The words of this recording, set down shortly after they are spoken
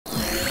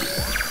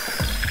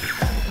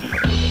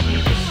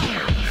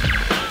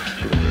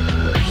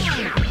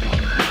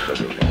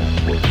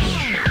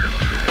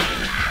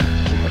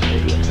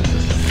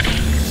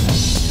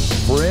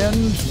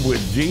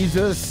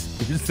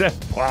Jesus? Is that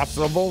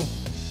possible?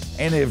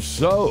 And if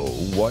so,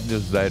 what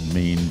does that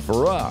mean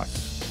for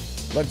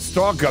us? Let's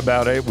talk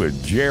about it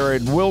with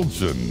Jared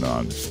Wilson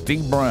on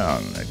Steve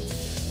Brown,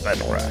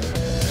 etc.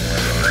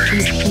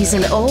 He's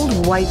an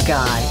old white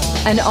guy,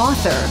 an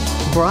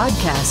author,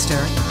 broadcaster,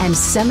 and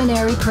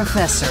seminary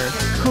professor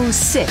who's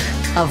sick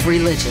of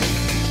religion.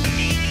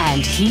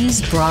 And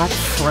he's brought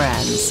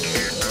friends.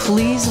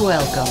 Please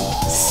welcome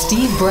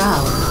Steve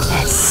Brown,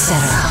 etc.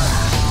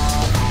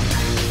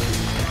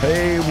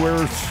 Hey,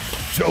 we're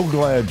so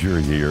glad you're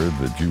here,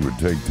 that you would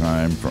take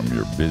time from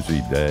your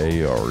busy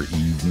day or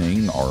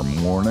evening or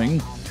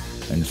morning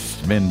and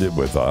spend it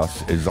with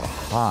us is a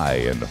high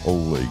and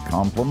holy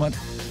compliment,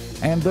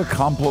 and a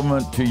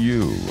compliment to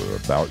you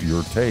about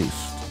your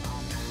taste,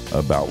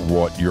 about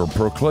what your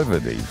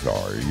proclivities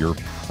are. You're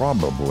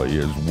probably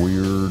as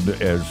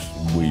weird as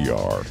we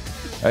are.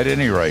 At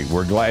any rate,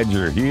 we're glad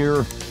you're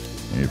here.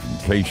 If in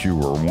case you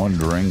were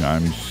wondering,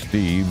 I'm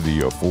Steve,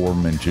 the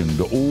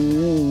aforementioned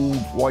old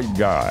white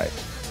guy.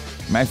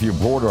 Matthew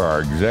Porter,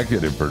 our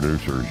executive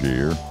producer, is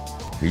here.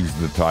 He's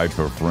the type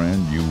of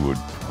friend you would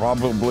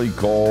probably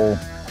call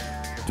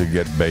to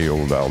get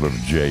bailed out of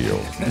jail.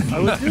 I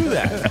would do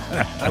that.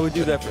 I would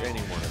do that for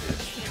any one of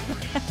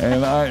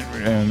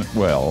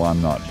you. Well,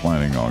 I'm not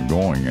planning on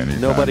going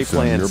anytime Nobody soon.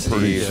 plans. You're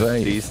pretty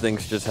safe. These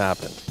things just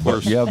happen.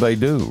 But yeah, they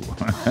do.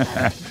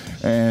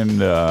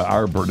 And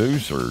our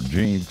producer,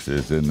 Jinx,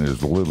 is in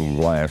his little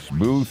glass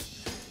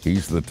booth.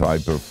 He's the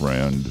type of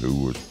friend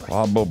who was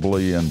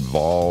probably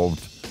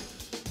involved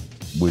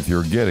with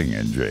your getting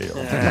in jail.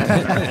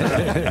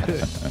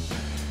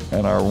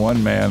 And our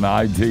one-man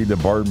IT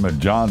department,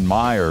 John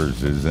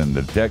Myers, is in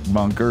the tech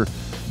bunker.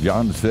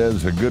 John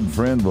says a good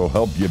friend will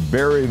help you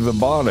bury the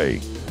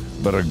body,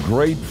 but a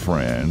great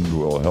friend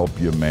will help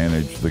you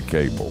manage the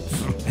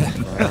cables.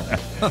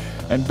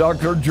 And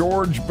Dr.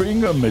 George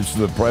Bingham is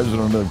the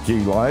president of Key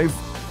Life.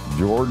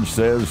 George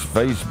says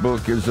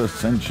Facebook is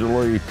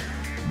essentially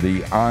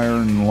the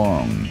iron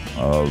lung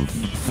of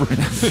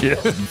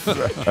friendships.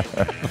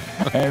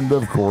 And,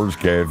 of course,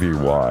 Kathy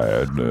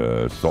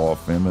Wyatt,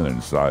 soft feminine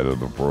side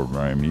of the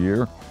program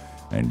here.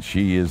 And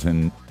she is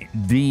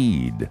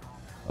indeed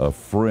a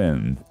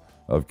friend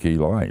of Key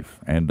Life,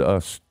 and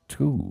us,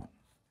 too.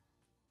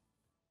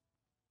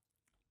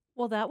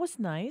 Well, that was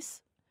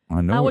nice.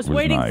 I know I it was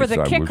waiting nice. for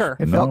the kicker.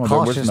 There felt was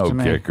cautious no to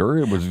me. kicker.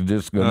 It was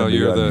just going to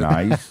be a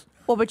nice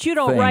Well, but you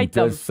don't thing write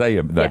to them. say.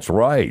 That's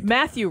right.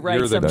 Matthew You're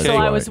writes the them, so cake-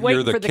 I was You're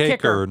waiting the for the kicker,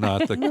 kicker.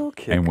 not the.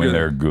 And when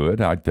they're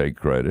good, I take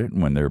credit.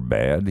 When they're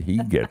bad, he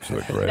gets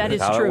the credit. That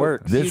is How it true.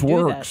 works. This You do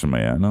works,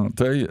 man. I'll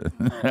tell you.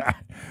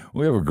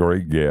 We have a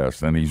great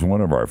guest, and he's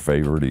one of our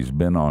favorite. He's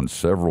been on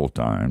several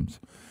times.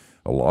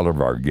 A lot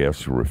of our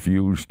guests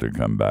refuse to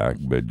come back,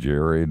 but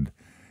Jared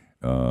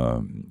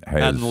has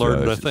Hadn't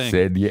learned a thing.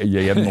 said,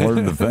 you hadn't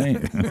learned a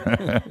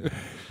thing.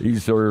 He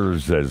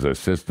serves as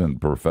assistant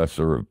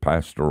professor of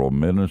pastoral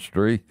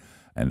ministry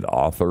and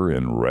author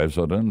in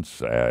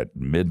residence at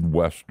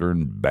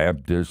Midwestern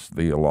Baptist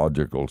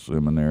Theological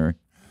Seminary.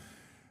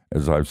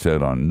 As I've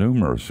said on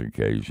numerous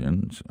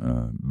occasions,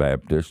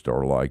 Baptists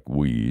are like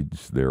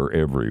weeds. They're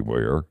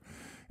everywhere,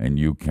 and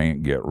you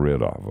can't get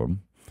rid of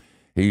them.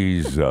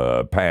 He's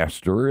a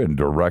pastor and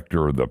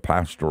director of the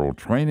Pastoral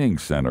Training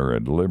Center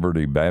at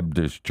Liberty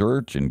Baptist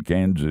Church in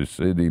Kansas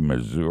City,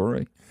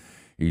 Missouri.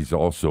 He's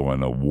also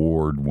an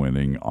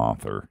award-winning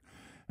author,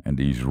 and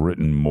he's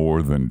written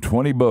more than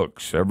 20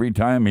 books. Every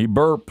time he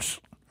burps,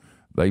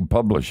 they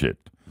publish it.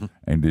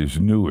 And his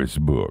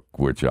newest book,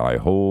 which I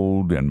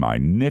hold in my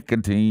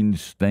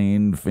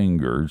nicotine-stained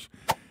fingers,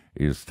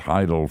 is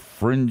titled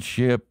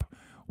Friendship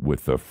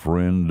with a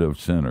Friend of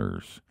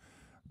Sinners: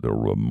 The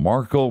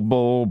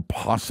Remarkable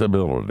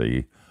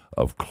Possibility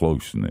of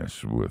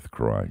Closeness with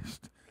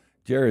Christ.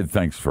 Jared,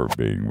 thanks for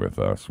being with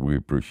us. We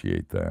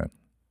appreciate that.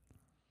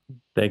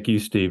 Thank you,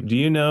 Steve. Do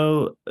you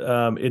know,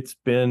 it's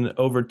been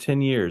over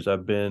 10 years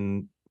I've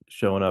been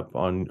showing up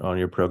on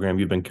your program.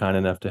 You've been kind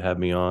enough to have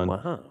me on.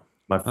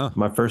 Wow.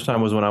 My first time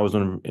was when I was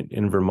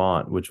in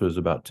Vermont, which was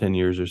about 10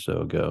 years or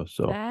so ago.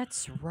 So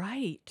That's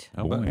right.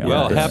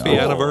 Well, happy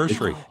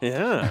anniversary.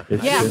 Yeah.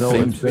 Yeah.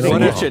 it's been a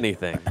Don't while. itch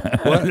anything.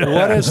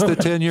 What is the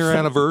 10-year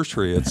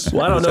anniversary? It's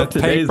Well, I don't know if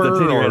today's the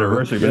 10-year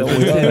anniversary, but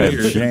it's been 10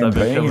 years since I've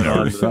been Champagne coming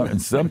or on.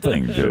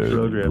 something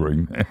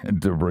program.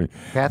 to bring.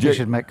 Kathy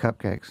should make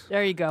cupcakes.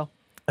 There you go.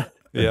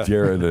 Yeah.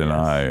 Jared and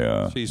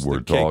I She's were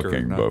the kicker,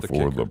 talking not the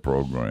before kicker. the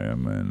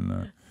program,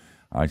 and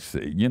I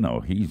said,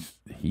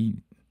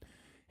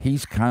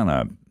 he's kind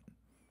of,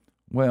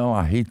 well,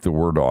 I hate the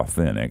word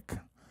authentic,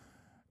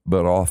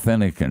 but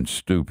authentic and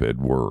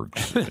stupid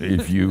works.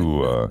 If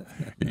you,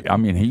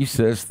 he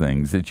says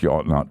things that you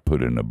ought not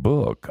put in a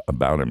book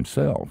about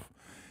himself.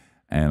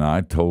 And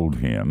I told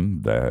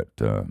him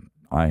that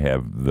I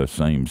have the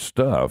same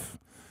stuff.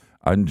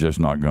 I'm just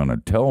not going to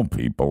tell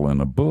people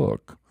in a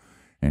book.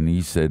 And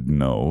he said,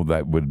 no,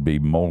 that would be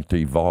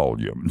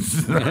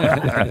multi-volumes.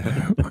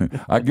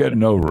 I get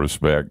no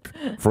respect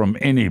from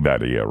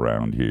anybody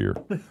around here.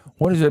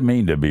 What does it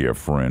mean to be a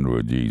friend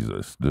with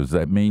Jesus? Does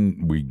that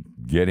mean we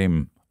get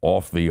him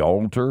off the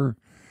altar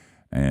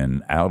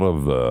and out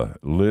of the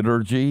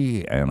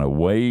liturgy and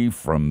away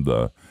from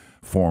the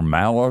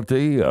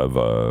formality of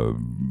a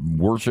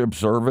worship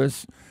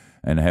service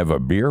and have a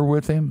beer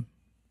with him?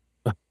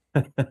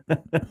 I'm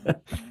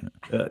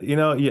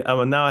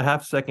now a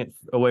half second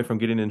away from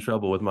getting in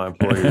trouble with my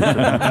employer.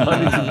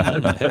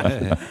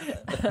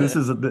 This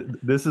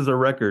is a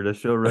record, a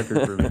show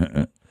record for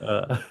me.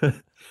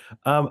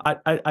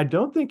 I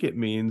don't think it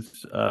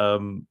means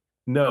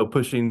no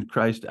pushing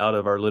Christ out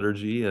of our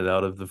liturgy and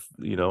out of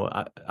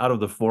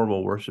the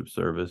formal worship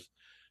service.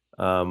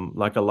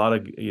 Like a lot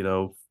of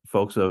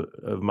folks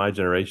of my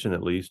generation,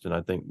 at least, and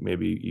I think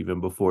maybe even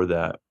before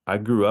that, I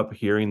grew up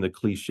hearing the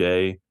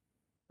cliche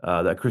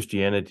that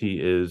Christianity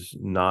is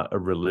not a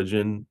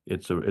religion;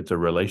 it's a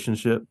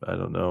relationship. I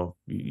don't know.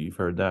 You've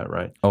heard that,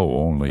 right? Oh,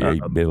 only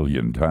 8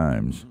 billion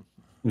times.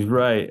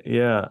 Right.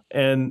 Yeah.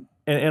 And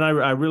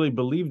I really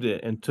believed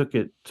it and took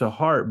it to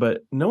heart,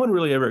 but no one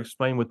really ever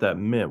explained what that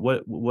meant.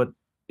 What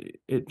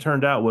it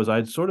turned out was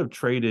I'd sort of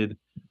traded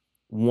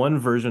one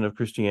version of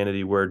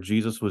Christianity where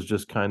Jesus was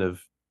just kind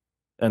of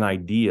an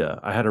idea.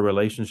 I had a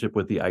relationship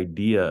with the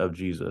idea of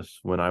Jesus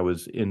when I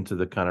was into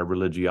the kind of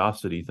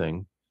religiosity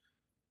thing.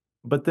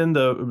 But then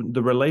the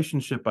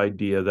relationship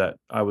idea that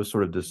I was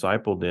sort of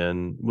discipled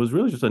in was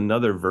really just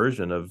another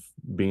version of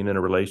being in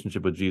a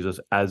relationship with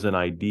Jesus as an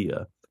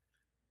idea.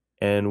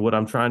 And what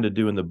I'm trying to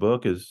do in the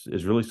book is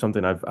really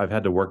something I've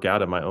had to work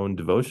out in my own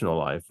devotional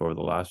life over the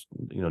last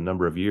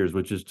number of years,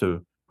 which is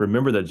to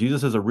remember that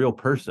Jesus is a real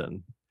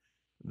person,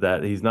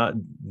 that he's not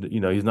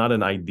he's not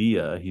an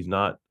idea, he's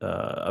not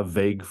a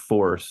vague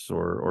force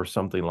or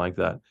something like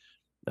that,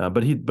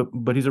 but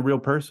he's a real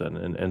person,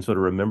 and so to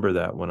remember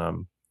that when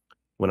I'm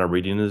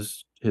reading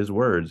his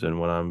words and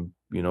when I'm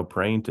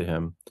praying to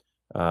him.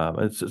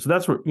 And so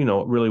that's what,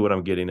 really what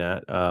I'm getting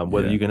at.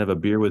 Whether you can have a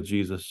beer with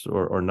Jesus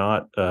or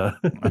not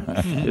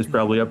is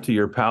probably up to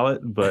your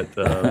palate. But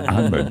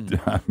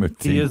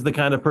he is the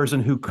kind of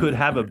person who could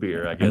have a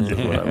beer, I guess is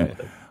what I would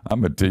say.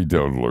 I'm a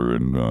teetotaler,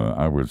 and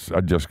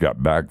I just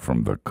got back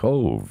from the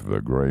Cove, the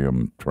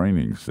Graham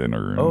Training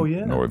Center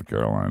in North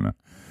Carolina.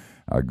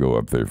 I go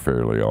up there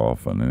fairly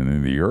often, and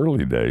in the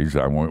early days,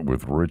 I went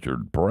with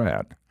Richard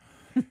Pratt.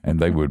 And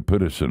they would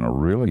put us in a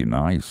really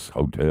nice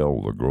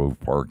hotel, the Grove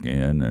Park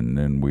Inn, and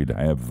then we'd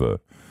have the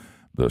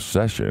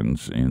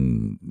sessions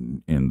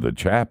in the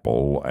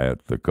chapel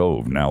at the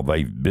Cove. Now,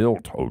 they've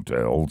built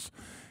hotels,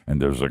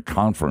 and there's a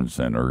conference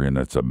center, and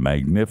it's a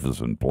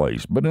magnificent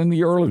place. But in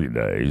the early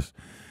days,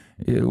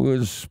 it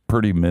was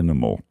pretty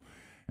minimal.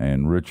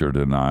 And Richard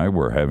and I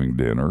were having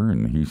dinner,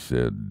 and he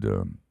said,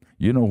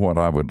 you know what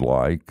I would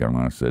like? And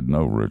I said,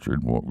 no,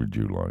 Richard, what would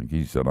you like?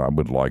 He said, I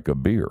would like a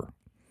beer.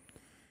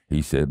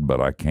 He said, but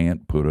I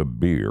can't put a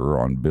beer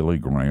on Billy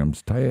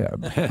Graham's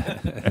tab.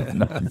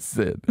 And I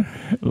said,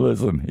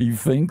 listen, he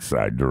thinks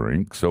I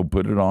drink, so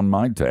put it on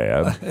my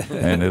tab,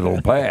 and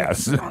it'll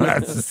pass.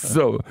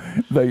 So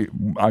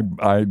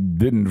I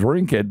didn't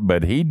drink it,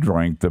 but he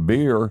drank the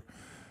beer,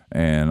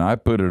 and I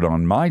put it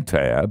on my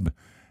tab,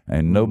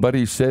 and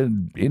nobody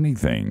said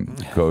anything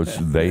because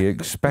they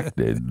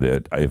expected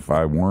that if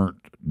I weren't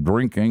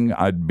drinking,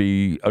 I'd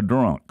be a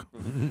drunk.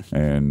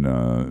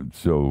 And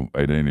so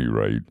at any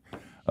rate,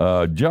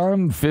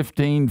 John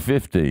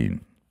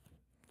 15:15.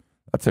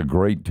 That's a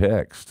great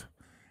text.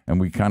 And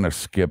we kind of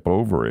skip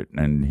over it.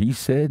 And he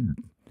said,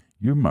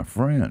 you're my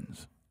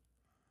friends.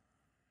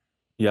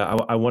 Yeah,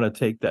 I want to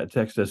take that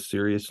text as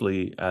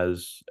seriously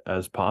as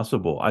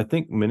possible. I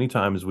think many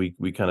times we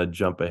kind of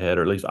jump ahead,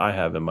 or at least I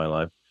have in my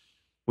life.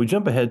 We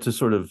jump ahead to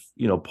sort of,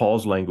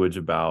 Paul's language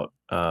about,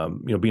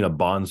 being a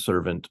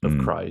bondservant of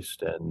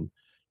Christ.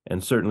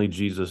 And certainly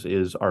Jesus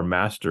is our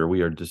master.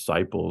 We are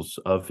disciples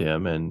of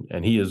him,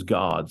 and he is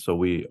God. So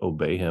we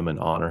obey him and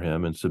honor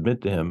him and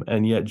submit to him.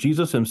 And yet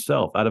Jesus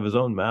himself, out of his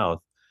own mouth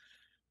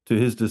to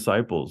his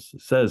disciples,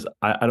 says,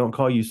 I don't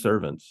call you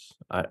servants.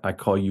 I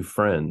call you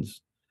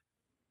friends.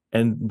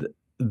 And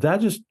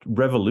that just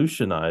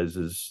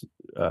revolutionizes,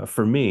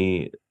 for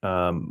me,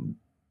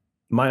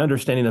 my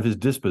understanding of his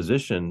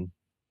disposition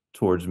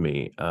towards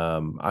me.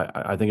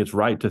 I think it's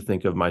right to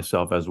think of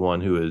myself as one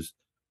who is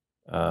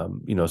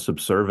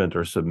subservient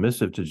or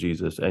submissive to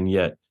Jesus, and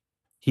yet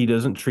he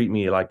doesn't treat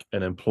me like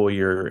an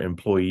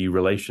employer-employee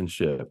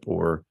relationship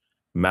or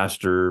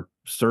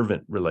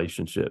master-servant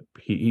relationship.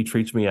 He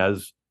treats me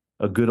as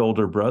a good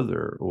older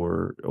brother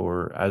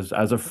or as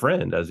a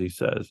friend, as he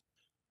says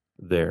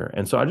there.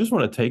 And so I just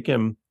want to take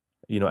him,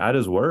 at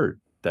his word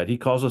that he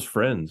calls us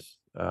friends.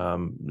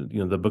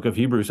 The book of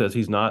Hebrews says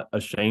he's not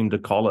ashamed to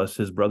call us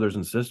his brothers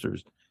and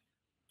sisters.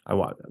 I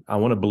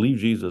want to believe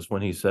Jesus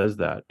when he says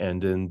that,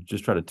 and then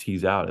just try to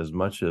tease out as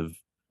much of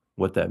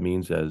what that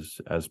means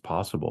as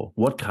possible.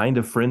 What kind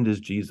of friend is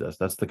Jesus?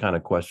 That's the kind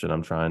of question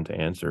I'm trying to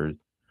answer.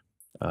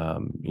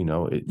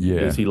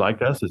 Is he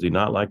like us? Is he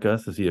not like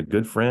us? Is he a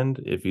good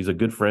friend? If he's a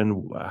good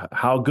friend,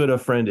 how good a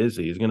friend is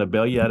he? He's going to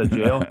bail you out of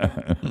jail,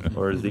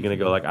 or is he going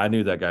to go like, I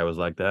knew that guy was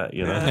like that?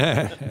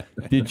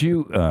 Did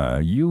you?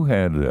 You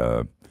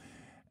had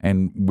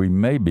And we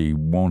maybe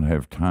won't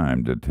have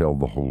time to tell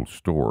the whole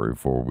story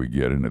before we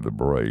get into the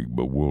break,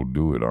 but we'll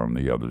do it on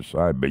the other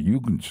side. But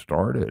you can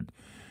start it.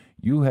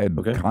 You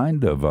had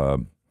kind of a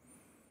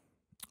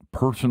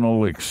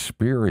personal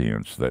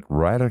experience that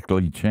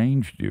radically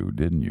changed you,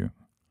 didn't you?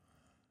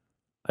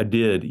 I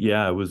did.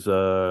 Yeah, it was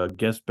a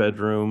guest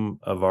bedroom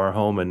of our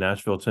home in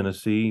Nashville,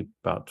 Tennessee,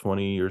 about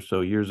 20 or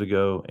so years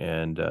ago,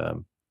 and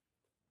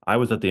I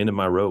was at the end of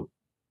my rope,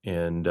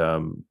 and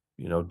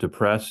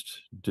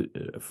depressed,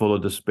 full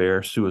of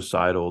despair,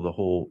 suicidal, the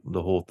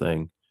whole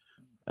thing.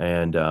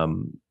 And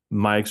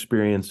my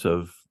experience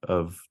of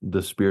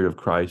the Spirit of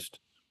Christ,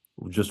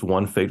 just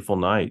one fateful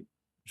night,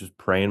 just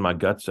praying my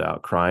guts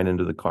out, crying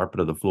into the carpet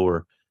of the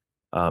floor.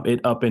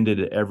 It upended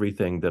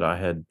everything that I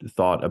had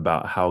thought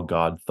about how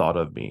God thought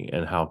of me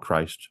and how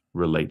Christ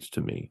relates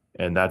to me.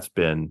 And that's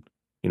been,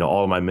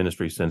 all of my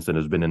ministry since then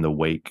has been in the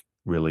wake,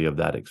 really, of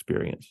that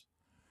experience.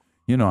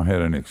 I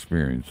had an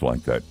experience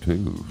like that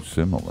too,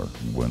 similar,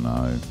 when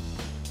I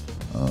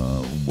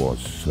was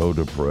so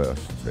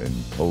depressed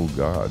and told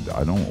God,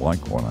 I don't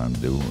like what I'm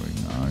doing.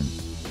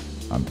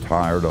 I'm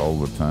tired all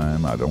the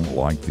time. I don't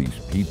like these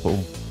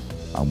people.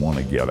 I want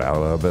to get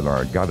out of it, or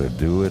I got to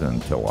do it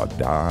until I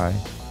die.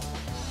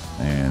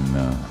 And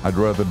I'd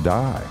rather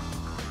die.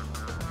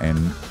 And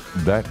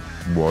that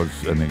was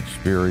an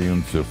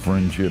experience of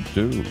friendship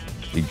too.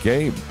 He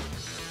came.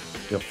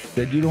 Yep.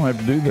 Said, you don't have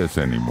to do this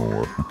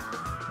anymore.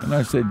 And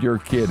I said, you're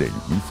kidding.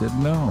 He said,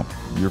 no,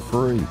 you're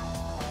free.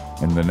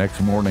 And the next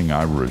morning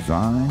I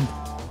resigned,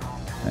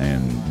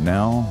 and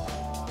now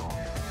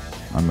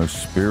I'm a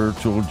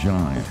spiritual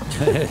giant.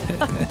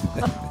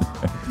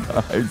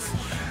 Guys,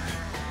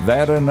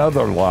 that and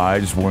other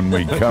lies when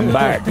we come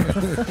back.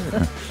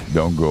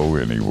 Don't go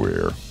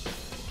anywhere.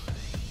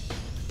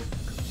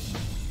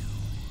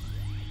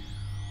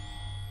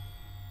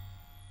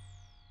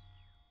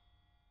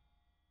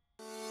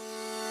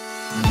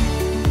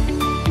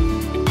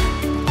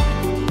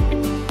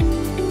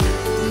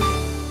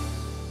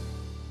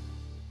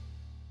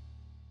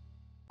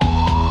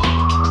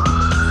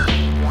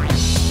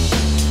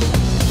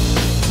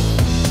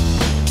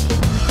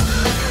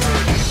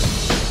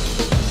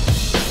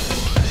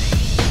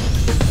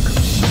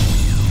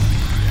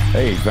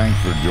 Hey, thanks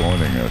for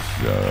joining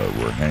us.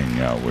 We're hanging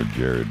out with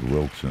Jared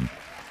Wilson.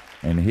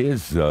 And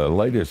his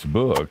latest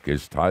book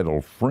is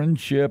titled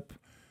Friendship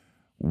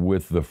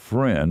with the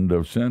Friend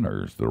of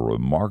Sinners, The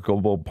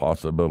Remarkable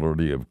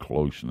Possibility of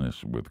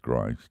Closeness with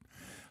Christ.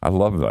 I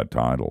love that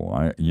title.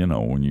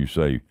 When you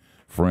say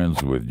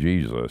friends with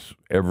Jesus,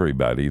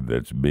 everybody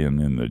that's been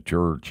in the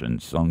church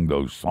and sung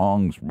those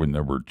songs when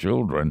they were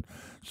children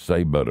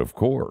say, but of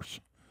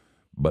course.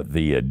 But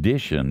the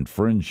addition,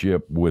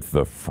 friendship with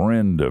the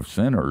friend of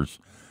sinners,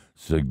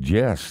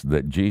 suggests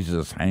that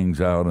Jesus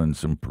hangs out in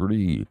some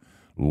pretty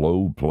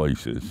low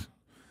places.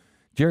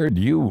 Jared,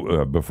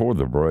 you, before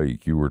the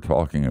break, you were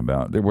talking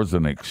about, there was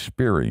an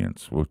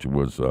experience, which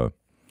was,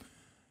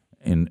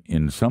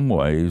 in some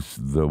ways,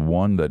 the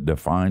one that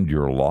defined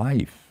your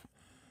life.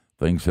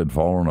 Things had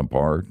fallen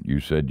apart. You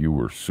said you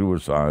were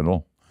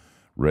suicidal,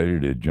 ready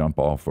to jump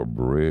off a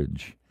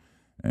bridge,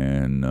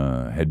 and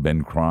had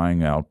been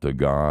crying out to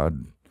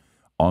God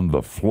on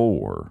the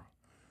floor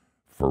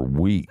for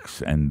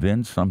weeks, and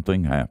then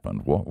something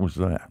happened. What was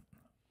that?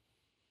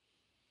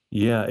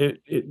 Yeah,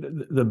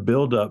 the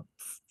buildup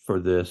for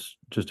this,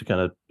 just to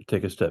kind of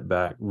take a step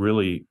back,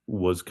 really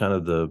was kind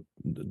of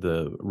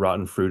the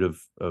rotten fruit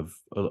of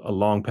a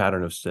long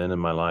pattern of sin in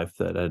my life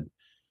that had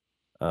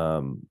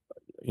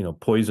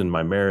poisoned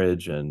my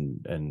marriage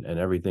and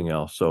everything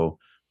else. So,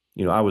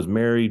 I was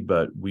married,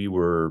 but we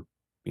were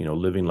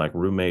living like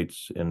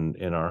roommates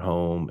in our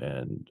home,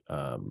 and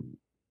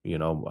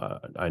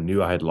I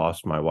knew I had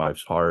lost my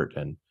wife's heart,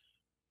 and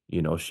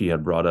she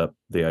had brought up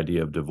the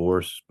idea of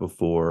divorce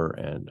before,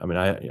 and I mean,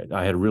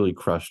 I had really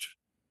crushed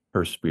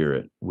her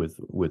spirit with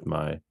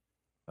my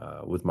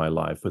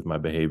life, with my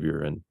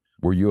behavior, and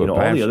were you a all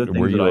the other pastor? things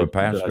Were you that a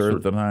pastor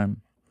at the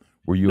time?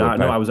 Were you no,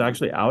 I was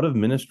actually out of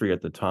ministry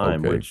at the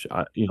time, Okay. which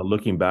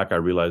looking back, I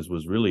realized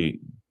was really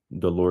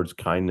the Lord's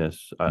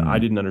kindness. I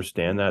didn't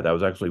understand that. That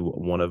was actually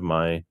one of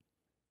my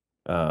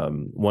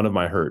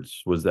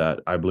hurts, was that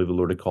I believe the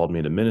Lord had called me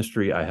into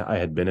ministry. I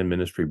had been in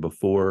ministry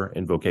before,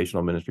 in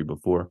vocational ministry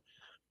before,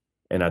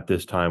 and at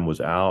this time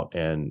was out,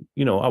 and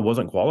I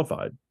wasn't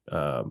qualified,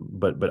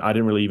 but I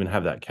didn't really even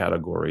have that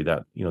category,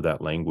 that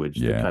that language.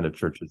 The kind of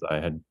churches I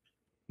had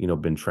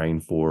been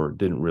trained for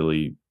didn't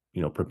really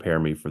prepare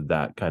me for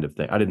that kind of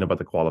thing. I didn't know about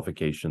the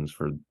qualifications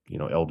for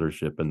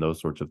eldership and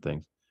those sorts of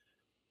things.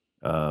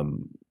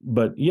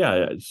 But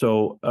yeah,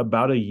 so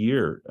about a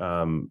year,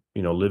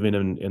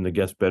 living in the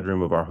guest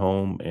bedroom of our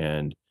home,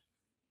 and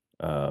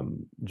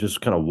just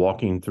kind of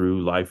walking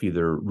through life,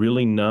 either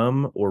really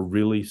numb or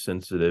really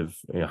sensitive,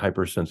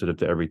 hypersensitive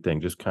to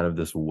everything, just kind of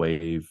this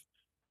wave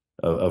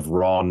of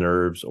raw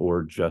nerves,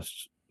 or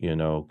just,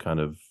 kind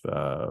of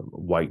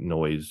white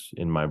noise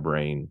in my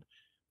brain.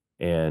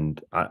 And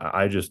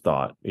I just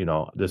thought,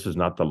 this is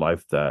not the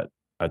life that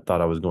I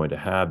thought I was going to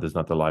have. This is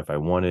not the life I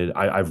wanted.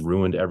 I've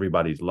ruined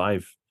everybody's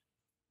life.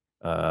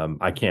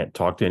 I can't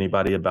talk to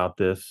anybody about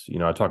this.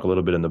 I talk a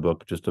little bit in the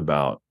book just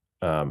about,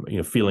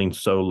 feeling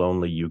so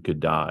lonely you could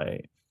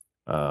die,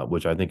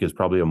 which I think is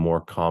probably a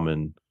more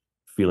common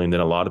feeling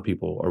than a lot of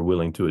people are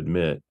willing to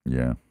admit.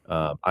 Yeah.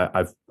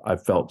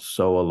 I've felt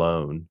so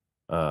alone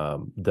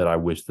that I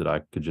wish that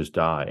I could just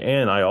die.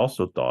 And I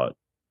also thought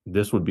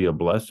this would be a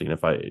blessing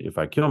if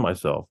I kill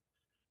myself.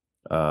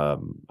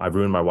 I've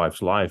ruined my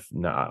wife's life.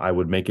 Now I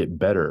would make it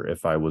better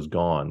if I was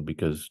gone,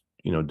 because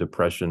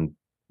depression,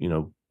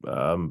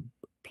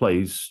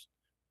 plays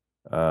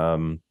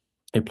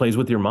it plays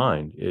with your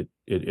mind.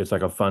 It's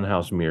like a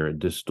funhouse mirror. It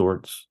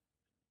distorts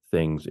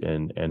things,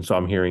 and so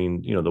I'm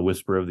hearing the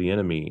whisper of the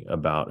enemy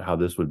about how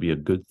this would be a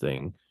good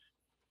thing,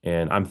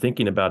 and I'm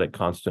thinking about it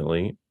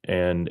constantly.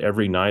 And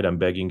every night I'm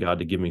begging God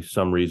to give me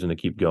some reason to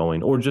keep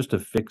going, or just to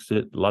fix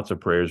it. Lots of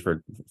prayers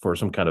for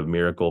some kind of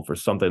miracle, for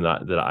something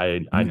that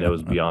I know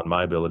is beyond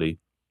my ability.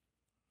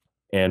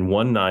 And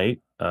one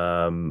night,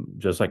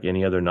 just like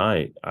any other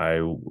night, I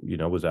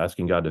was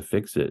asking God to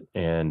fix it,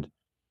 and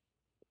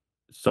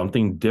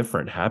something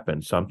different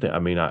happened. Something. I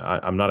mean,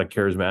 I'm not a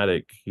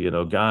charismatic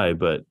guy,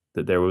 but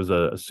that there was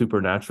a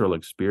supernatural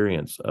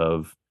experience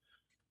of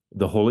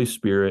the Holy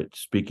Spirit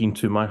speaking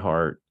to my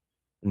heart.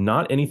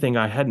 Not anything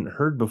I hadn't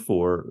heard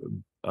before.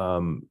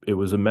 It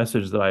was a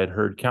message that I had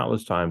heard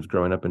countless times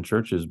growing up in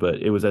churches, but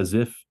it was as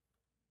if,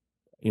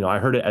 I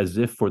heard it as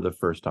if for the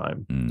first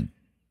time.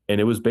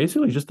 And it was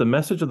basically just the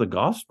message of the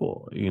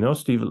gospel.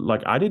 Steve,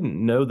 like, I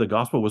didn't know the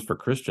gospel was for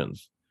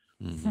Christians.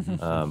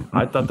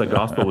 I thought the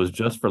gospel was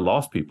just for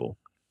lost people.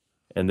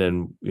 And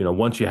then,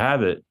 once you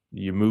have it,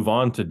 you move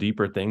on to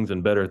deeper things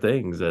and better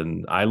things.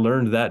 And I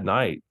learned that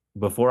night,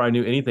 before I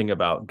knew anything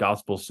about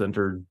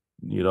gospel-centered,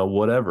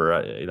 whatever.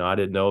 I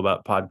didn't know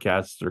about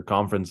podcasts or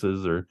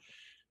conferences or,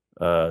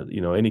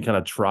 any kind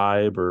of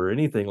tribe or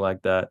anything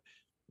like that,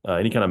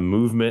 any kind of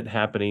movement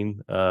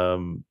happening.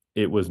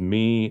 It was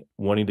me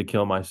wanting to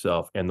kill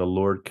myself, and the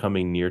Lord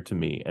coming near to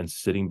me and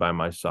sitting by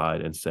my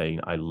side and saying,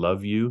 "I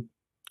love you."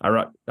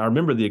 I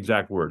remember the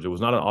exact words. It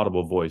was not an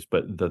audible voice,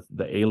 but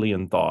the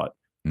alien thought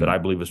that I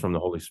believe is from the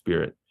Holy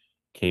Spirit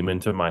came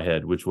into my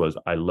head, which was,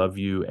 "I love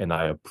you and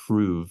I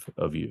approve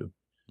of you."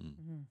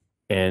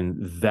 And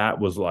that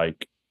was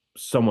like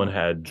someone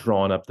had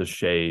drawn up the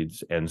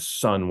shades and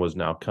sun was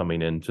now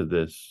coming into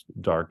this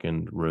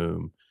darkened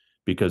room,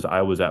 because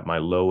I was at my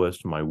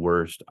lowest, my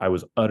worst. I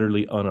was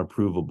utterly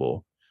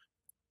unapprovable.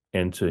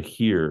 And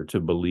to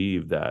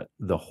believe that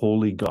the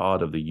holy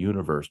God of the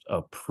universe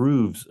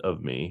approves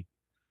of me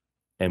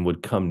and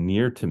would come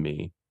near to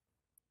me,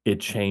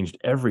 it changed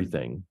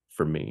everything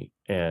for me.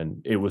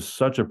 And it was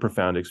such a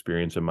profound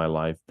experience in my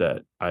life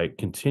that I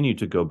continue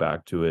to go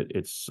back to it.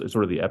 It's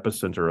sort of the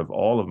epicenter of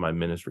all of my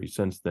ministry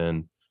since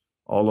then,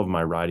 all of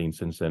my writing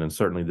since then, and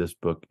certainly this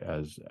book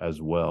as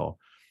well.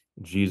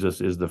 Jesus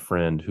is the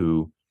friend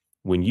who,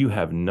 when you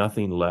have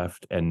nothing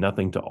left and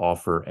nothing to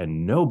offer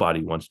and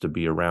nobody wants to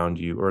be around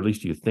you, or at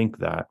least you think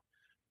that,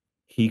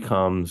 he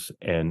comes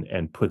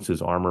and puts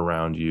his arm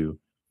around you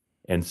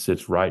and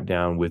sits right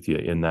down with you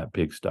in that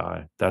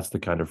pigsty. That's the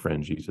kind of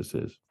friend Jesus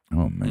is.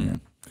 Oh, man.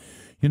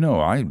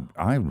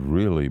 I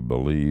really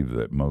believe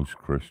that most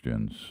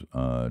Christians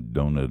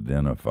don't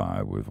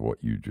identify with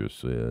what you just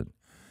said.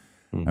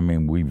 I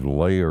mean, we've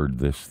layered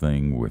this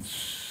thing with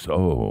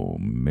so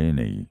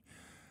many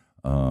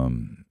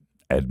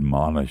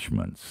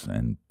admonishments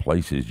and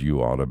places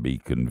you ought to be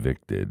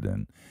convicted,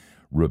 and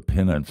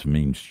repentance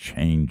means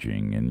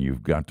changing, and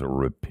you've got to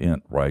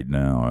repent right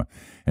now.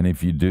 And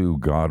if you do,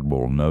 God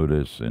will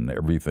notice and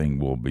everything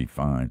will be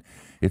fine.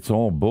 It's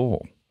all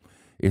bull.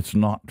 It's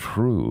not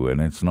true,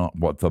 and it's not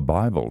what the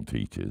Bible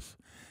teaches.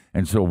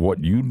 And so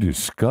what you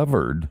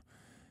discovered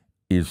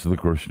is the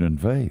Christian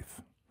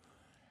faith.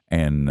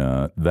 And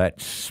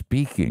that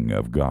speaking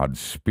of God's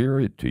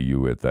Spirit to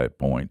you at that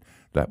point,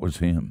 that was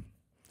him.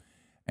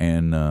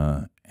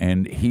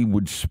 And he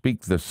would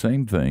speak the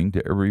same thing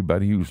to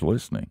everybody who's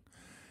listening.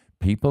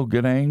 People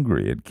get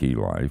angry at Key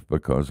Life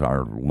because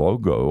our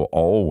logo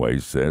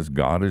always says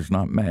God is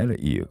not mad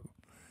at you.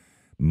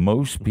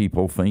 Most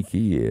people think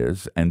he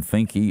is and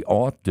think he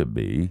ought to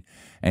be,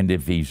 and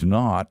if he's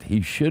not,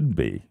 he should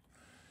be.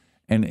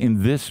 And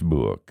in this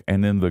book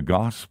and in the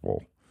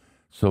gospel,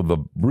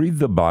 so read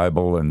the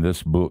Bible and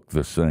this book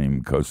the same,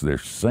 because they're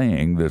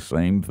saying the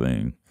same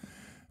thing,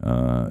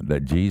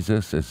 that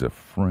Jesus is a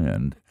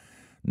friend,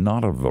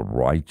 not of the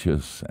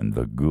righteous and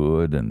the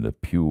good and the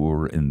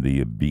pure and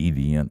the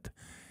obedient.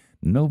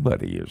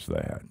 Nobody is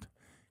that.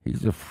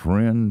 He's a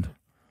friend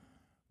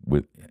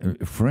with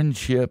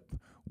friendship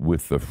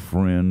with the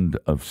friend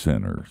of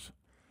sinners.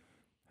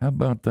 How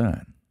about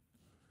that?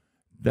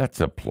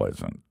 That's a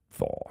pleasant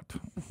thought.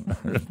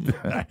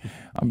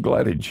 I'm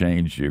glad it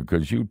changed you,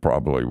 because you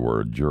probably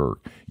were a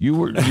jerk. You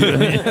were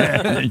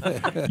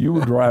you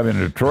were driving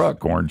a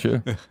truck, weren't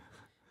you?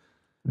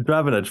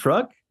 Driving a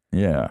truck?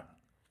 Yeah.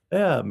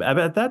 Yeah,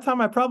 at that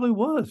time I probably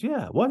was.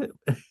 Yeah. Why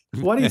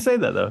do you say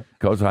that, though?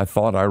 Because I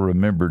thought I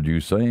remembered you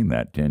saying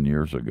that 10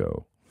 years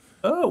ago.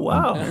 Oh,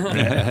 wow.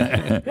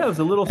 Yeah, it was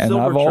a little And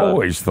silver I've truck.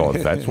 always thought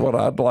that's what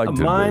I'd like A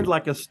to mind do.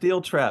 like a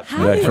steel trap.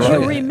 How That's did you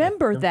right.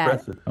 remember that?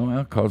 Impressive.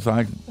 Well, because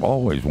I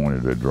always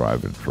wanted to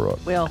drive a truck.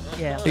 Well,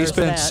 yeah. He's there's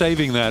been that.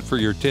 saving that for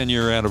your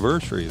 10-year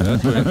anniversary.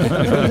 That's what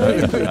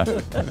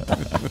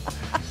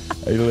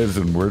Hey,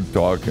 listen, we're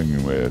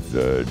talking with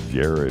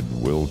Jared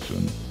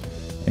Wilson.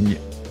 And,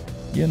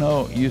 you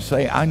know, you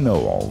say, I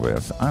know all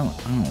this. I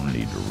don't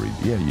need to read.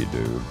 Yeah, you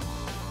do.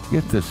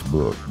 Get this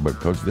book,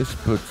 because this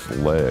puts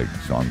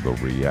legs on the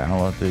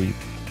reality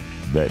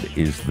that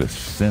is the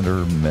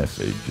center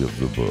message of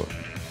the book.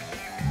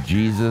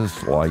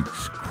 Jesus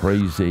likes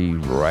crazy,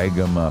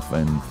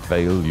 ragamuffin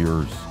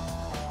failures,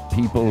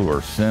 people who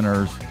are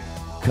sinners,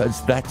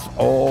 because that's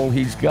all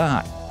he's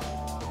got.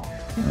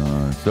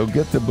 So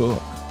get the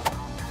book.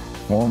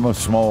 Form a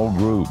small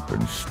group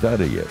and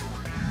study it.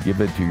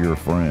 Give it to your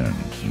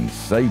friends and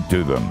say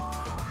to them,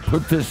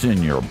 put this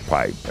in your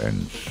pipe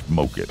and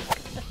smoke it.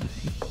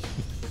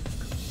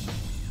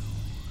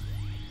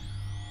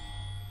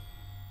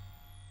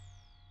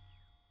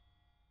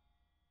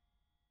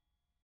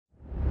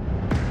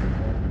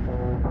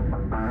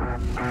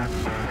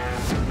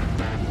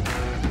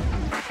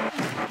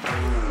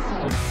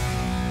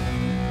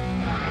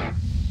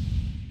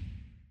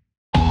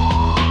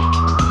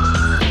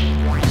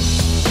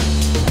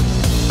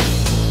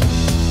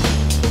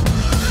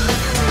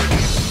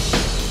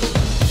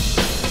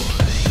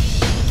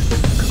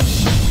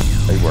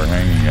 We're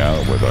hanging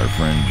out with our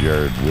friend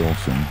Jared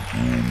Wilson,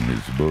 and his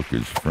book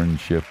is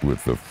Friendship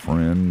with the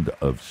Friend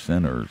of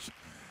Sinners,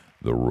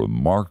 The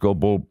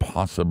Remarkable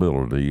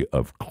Possibility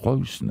of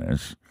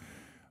Closeness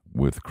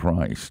with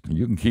Christ.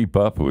 You can keep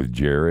up with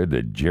Jared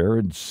at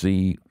Jared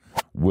C.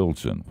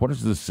 Wilson. What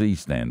does the C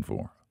stand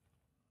for?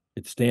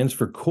 It stands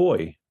for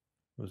Coy.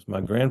 It was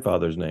my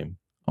grandfather's name.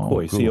 Oh,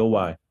 Coy, cool.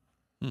 C-O-Y.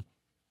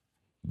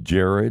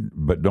 Jared,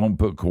 but don't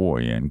put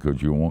Coy in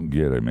because you won't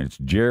get him. It's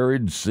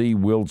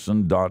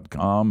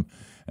jaredcwilson.com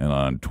and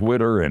on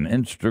Twitter and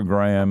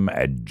Instagram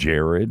at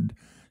Jared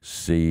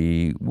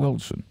C.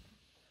 Wilson.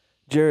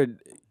 Jared,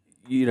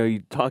 you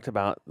talked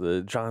about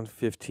the John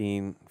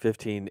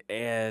 15:15,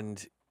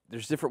 and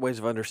there's different ways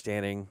of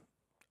understanding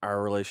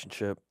our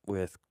relationship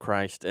with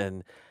Christ.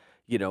 And,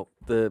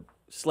 the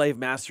slave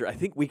master, I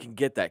think we can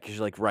get that because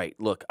you're like, right,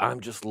 look,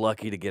 I'm just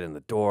lucky to get in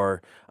the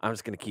door. I'm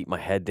just going to keep my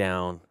head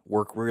down,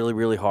 work really,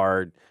 really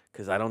hard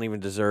because I don't even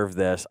deserve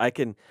this. I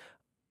can,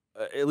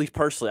 at least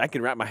personally, I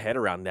can wrap my head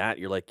around that.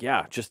 You're like,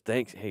 yeah, just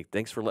thanks. Hey,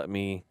 thanks for letting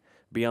me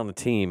be on the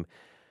team.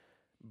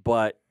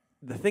 But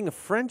the thing of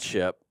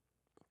friendship,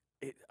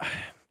 it's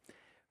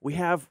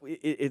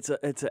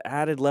an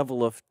added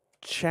level of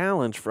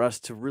challenge for us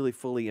to really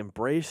fully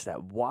embrace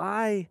that.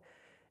 Why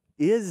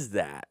is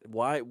that?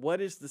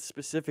 What is the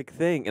specific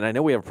thing? And I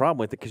know we have a problem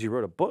with it because you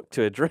wrote a book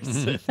to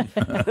address it.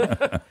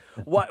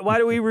 Why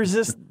do we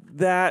resist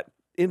that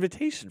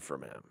invitation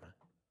from him?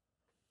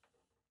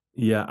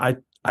 Yeah,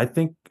 I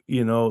think,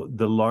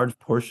 the large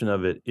portion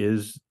of it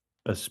is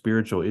a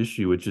spiritual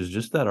issue, which is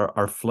just that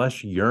our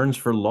flesh yearns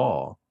for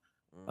law.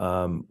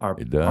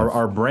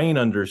 Our brain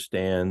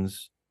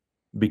understands,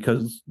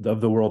 because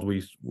of the world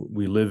we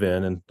live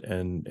in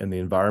and the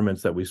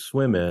environments that we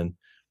swim in,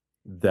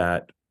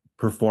 that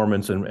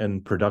performance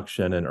and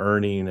production and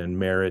earning and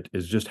merit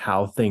is just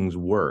how things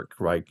work,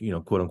 right?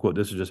 Quote unquote,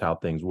 this is just how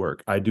things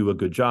work. I do a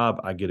good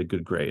job, I get a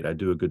good grade. I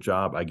do a good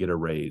job, I get a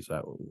raise,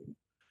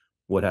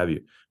 what have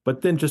you.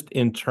 But then just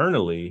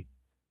internally,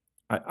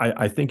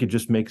 I think it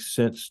just makes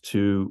sense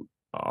to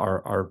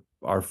our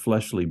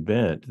fleshly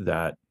bent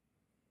that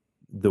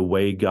the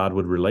way God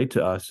would relate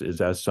to us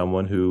is as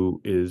someone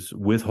who is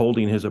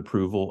withholding his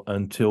approval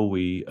until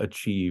we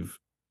achieve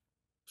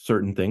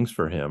certain things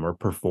for him or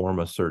perform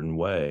a certain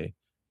way.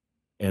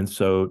 And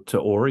so to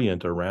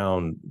orient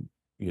around,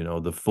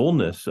 the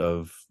fullness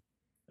of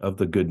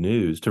the good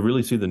news, to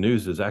really see the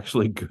news is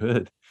actually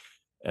good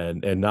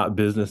and not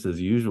business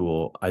as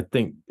usual, I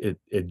think it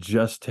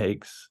just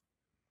takes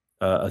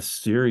a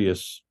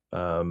serious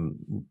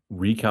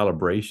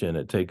recalibration.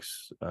 It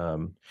takes,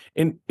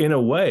 in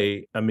a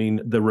way, I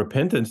mean, the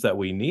repentance that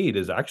we need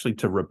is actually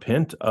to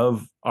repent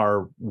of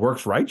our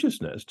works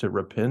righteousness, to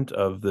repent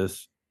of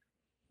this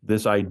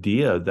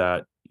idea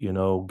that,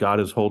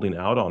 God is holding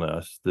out on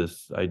us,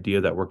 this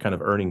idea that we're kind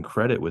of earning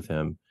credit with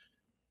him,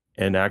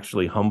 and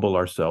actually humble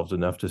ourselves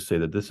enough to say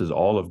that this is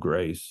all of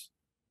grace,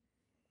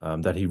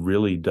 that he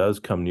really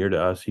does come near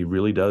to us. He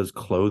really does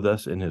clothe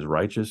us in his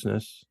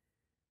righteousness.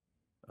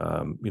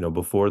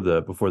 Before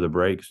the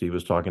break, Steve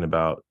was talking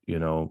about,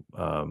 the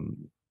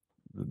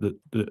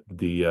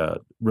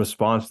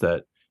response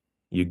that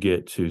you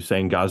get to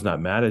saying God's not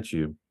mad at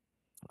you.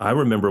 I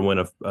remember when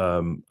a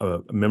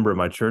member of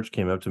my church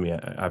came up to me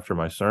after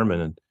my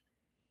sermon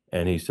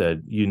and he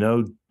said,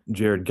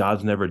 Jared,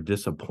 God's never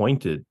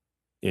disappointed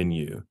in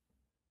you.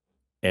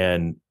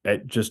 And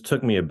it just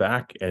took me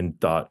aback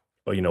and thought,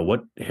 well,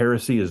 what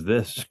heresy is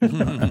this?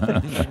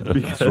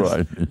 Because That's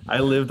right.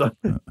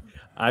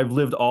 I've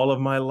lived all of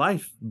my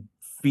life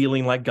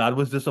feeling like God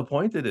was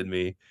disappointed in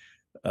me.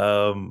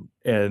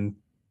 And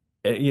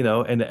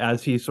And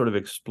as he sort of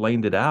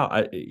explained it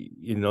out,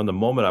 in the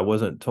moment I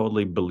wasn't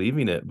totally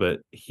believing it,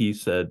 but he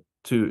said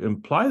to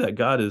imply that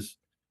God is,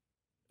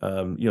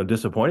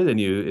 disappointed in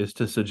you is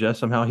to suggest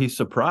somehow he's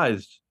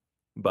surprised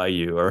by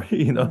you, or,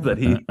 that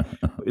he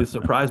is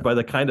surprised by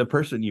the kind of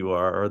person you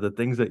are or the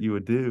things that you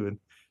would do. And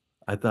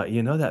I thought,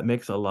 that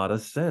makes a lot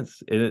of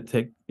sense. And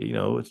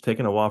it's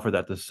taken a while for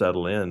that to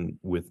settle in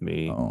with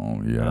me.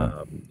 Oh,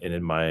 yeah. And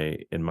in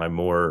my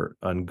more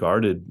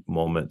unguarded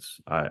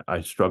moments,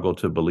 I struggle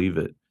to believe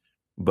it.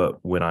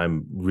 But when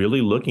I'm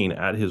really looking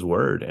at his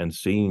word and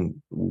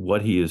seeing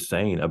what he is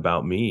saying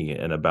about me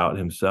and about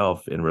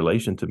himself in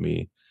relation to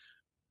me,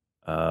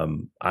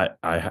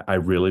 I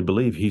really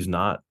believe he's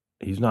not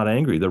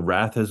angry. The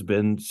wrath has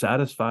been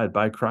satisfied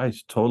by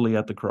Christ totally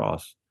at the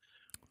cross.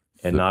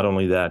 And not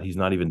only that, he's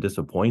not even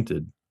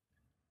disappointed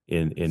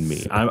in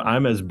me.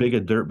 I'm as big a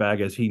dirtbag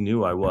as he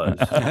knew I was.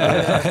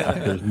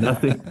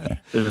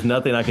 There's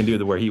nothing I can do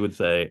to where he would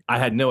say, I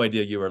had no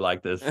idea you were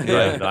like this.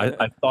 Right?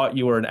 I thought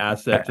you were an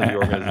asset to the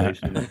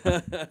organization.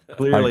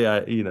 Clearly,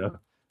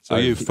 So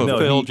you've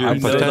fulfilled your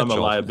potential. potential. I'm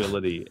a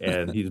liability,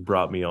 and he's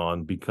brought me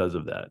on because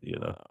of that.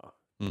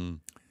 Mm.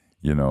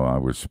 I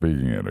was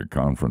speaking at a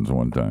conference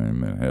one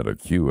time and had a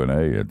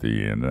Q&A at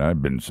the end, and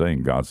I've been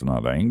saying God's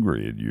not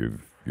angry at you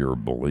if you're a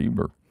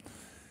believer.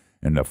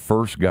 And the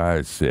first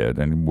guy said,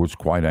 and he was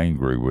quite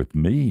angry with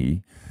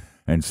me,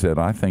 and said,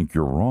 I think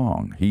you're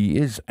wrong. He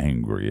is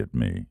angry at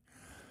me.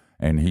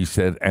 And he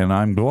said, and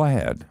I'm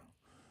glad.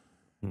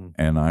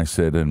 And I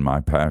said in my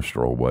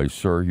pastoral way,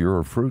 sir, you're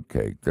a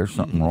fruitcake. There's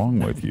something wrong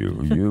with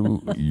you.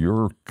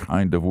 You're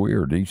kind of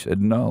weird. He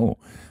said, no,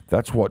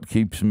 that's what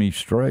keeps me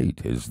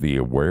straight is the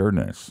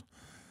awareness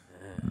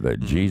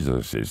that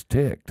Jesus is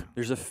ticked.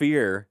 There's a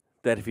fear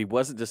that if he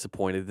wasn't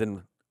disappointed,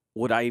 then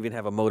would I even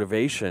have a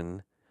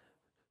motivation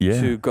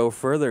to go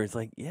further? It's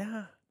like,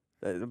 a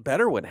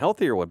better one,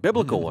 healthier one,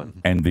 biblical one.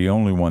 And the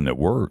only one that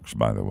works,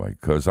 by the way,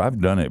 because I've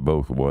done it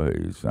both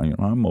ways.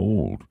 I'm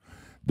old.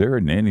 There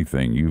isn't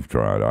anything you've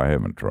tried I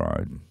haven't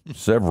tried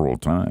several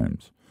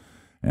times.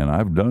 And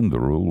I've done the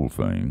rule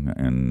thing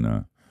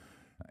and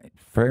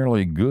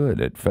fairly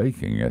good at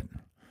faking it.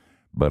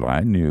 But I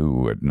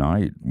knew at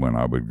night when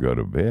I would go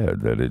to bed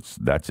that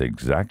that's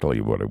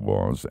exactly what it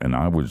was. And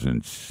I was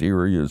in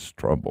serious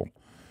trouble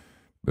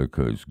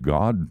because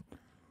God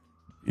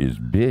is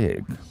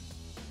big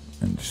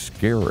and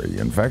scary.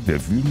 In fact,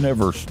 if you've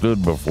never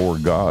stood before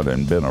God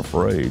and been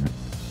afraid,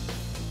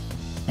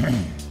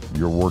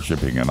 you're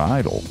worshiping an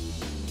idol.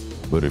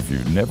 But if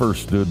you've never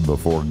stood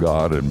before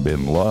God and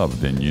been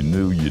loved and you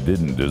knew you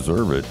didn't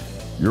deserve it,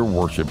 you're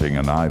worshiping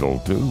an idol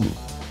too.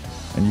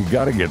 And you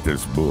got to get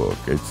this book.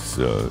 It's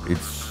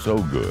so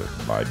good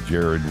by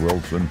Jared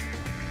Wilson.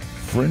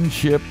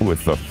 Friendship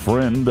with the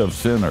Friend of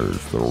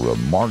Sinners, the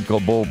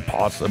remarkable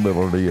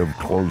possibility of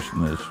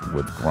closeness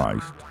with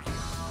Christ.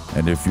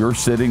 And if you're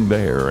sitting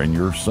there and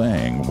you're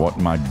saying what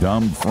my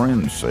dumb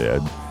friend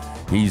said,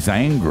 he's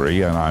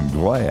angry and I'm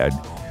glad,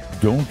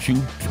 don't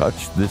you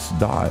touch this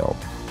dial.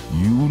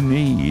 You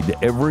need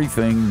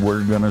everything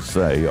we're going to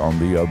say on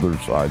the other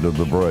side of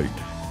the break.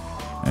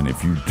 And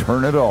if you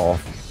turn it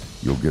off,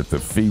 you'll get the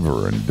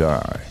fever and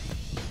die.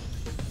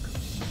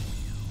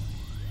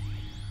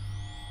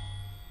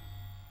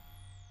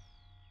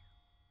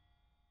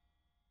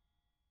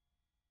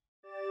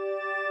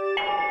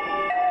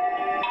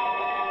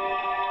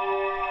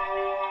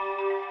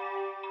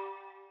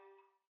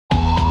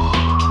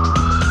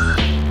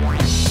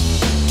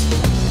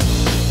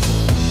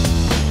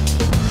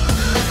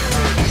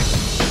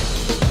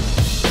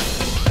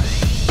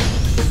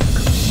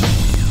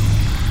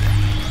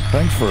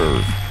 Thanks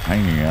for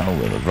hanging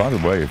out with us. By the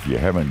way, if you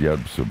haven't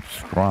yet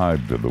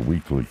subscribed to the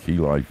weekly Key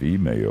Life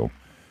email,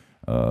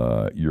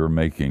 you're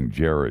making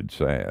Jared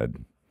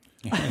sad.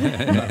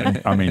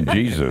 I mean,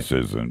 Jesus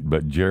isn't,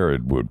 but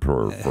Jared would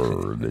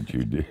prefer that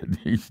you did.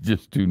 He's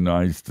just too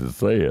nice to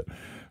say it.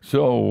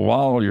 So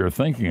while you're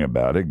thinking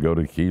about it, go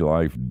to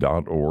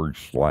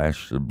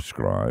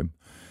keylife.org/subscribe.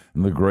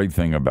 And the great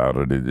thing about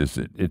it is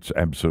it's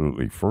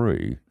absolutely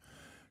free.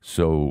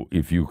 So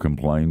if you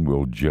complain,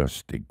 we'll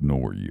just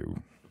ignore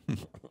you.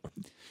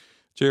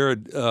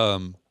 Jared,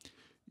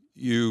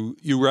 you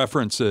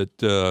reference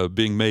that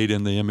being made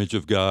in the image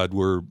of God,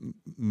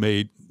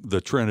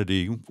 the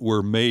Trinity,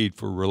 we're made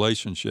for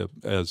relationship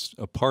as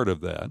a part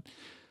of that.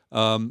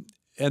 And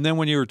then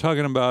when you were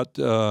talking about,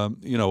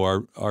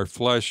 our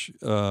flesh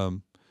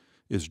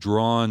is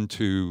drawn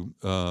to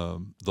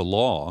the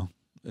law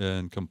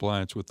and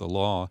compliance with the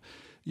law,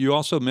 you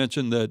also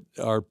mentioned that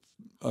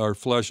our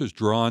flesh is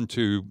drawn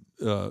to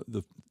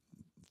the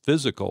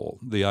physical,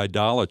 the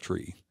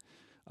idolatry,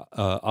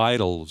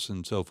 idols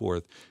and so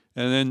forth.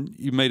 And then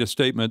you made a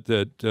statement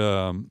that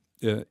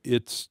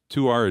it's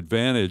to our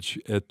advantage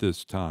at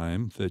this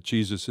time that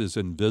Jesus is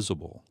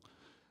invisible.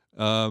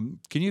 Can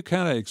you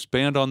kind of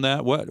expand on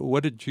that?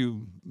 What did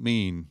you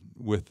mean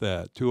with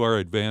that? To our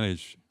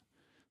advantage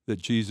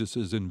that Jesus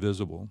is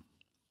invisible?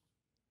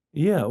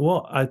 Yeah,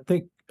 well, I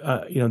think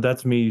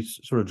that's me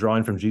sort of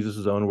drawing from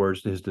Jesus's own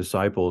words to his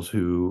disciples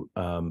who,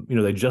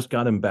 they just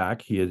got him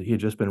back. He had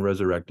just been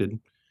resurrected,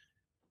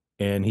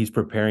 and he's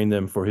preparing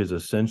them for his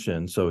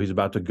ascension. So he's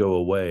about to go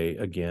away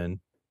again.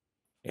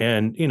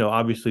 And,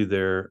 obviously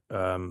they're,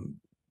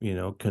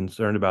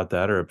 concerned about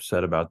that or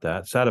upset about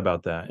that, sad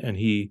about that. And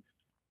he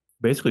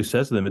basically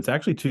says to them, it's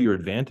actually to your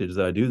advantage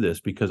that I do this,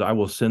 because I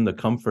will send the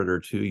comforter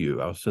to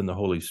you. I'll send the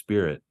Holy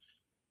Spirit.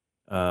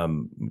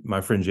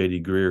 My friend J.D.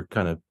 Greer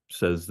kind of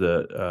says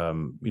that,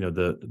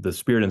 the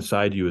spirit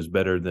inside you is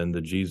better than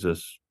the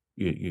Jesus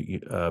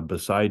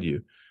beside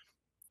you.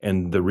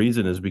 And the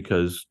reason is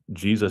because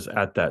Jesus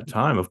at that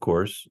time, of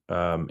course,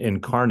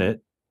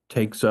 incarnate,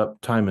 takes up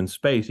time and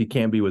space. He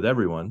can't be with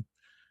everyone.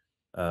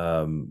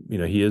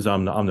 He is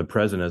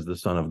omnipresent as the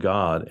Son of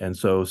God. And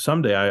so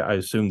someday I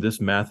assume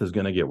this math is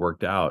going to get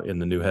worked out in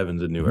the new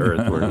heavens and new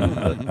earth,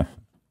 where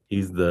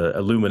he's the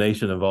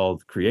illumination of all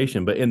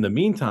creation. But in the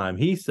meantime,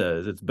 he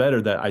says it's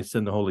better that I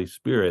send the Holy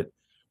Spirit,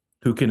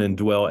 who can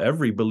indwell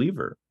every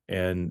believer.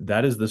 And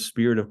that is the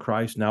Spirit of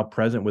Christ now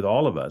present with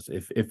all of us.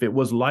 If it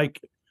was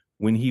like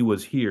when he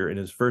was here in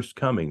his first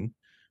coming,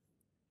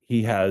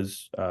 he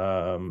has,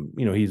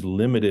 he's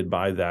limited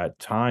by that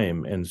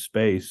time and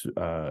space,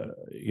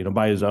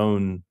 by his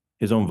own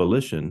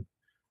volition.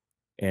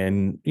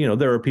 And,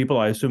 there are people,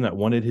 I assume, that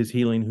wanted his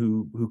healing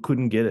who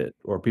couldn't get it,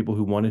 or people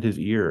who wanted his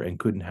ear and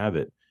couldn't have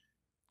it.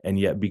 And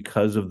yet,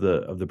 because of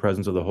the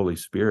presence of the Holy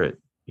Spirit,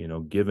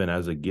 given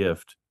as a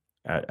gift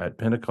at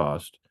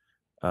Pentecost,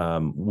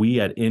 we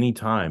at any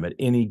time, at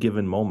any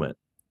given moment,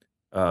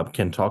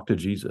 can talk to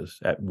Jesus.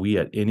 At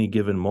any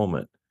given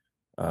moment,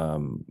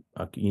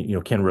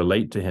 can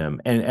relate to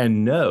him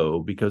and know,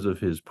 because of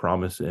his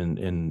promise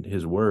in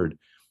his word,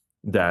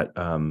 that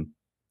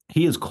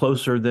he is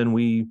closer than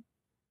we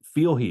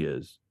feel he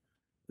is.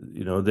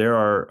 There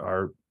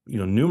are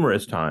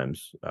numerous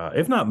times,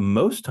 if not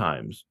most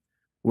times,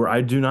 where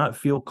I do not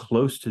feel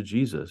close to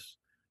Jesus.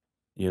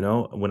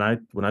 When I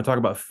talk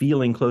about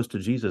feeling close to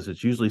Jesus,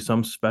 it's usually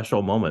some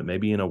special moment,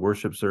 maybe in a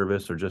worship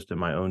service or just in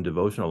my own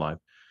devotional life.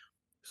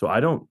 So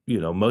I don't,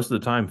 most of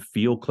the time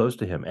feel close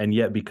to him. And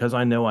yet, because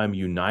I know I'm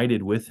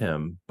united with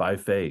him by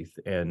faith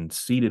and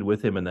seated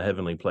with him in the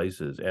heavenly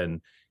places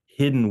and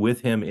hidden with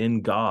him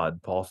in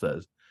God, Paul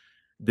says,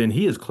 then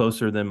he is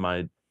closer than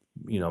my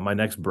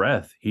next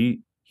breath.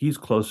 He's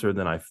closer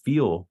than I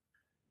feel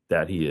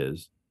that he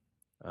is.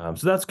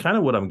 So that's kind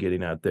of what I'm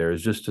getting at there,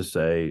 is just to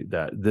say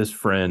that this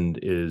friend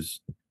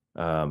is,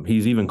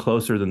 he's even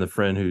closer than the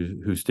friend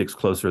who sticks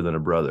closer than a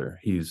brother.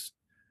 He's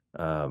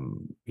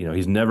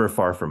never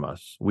far from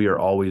us. We are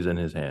always in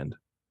his hand.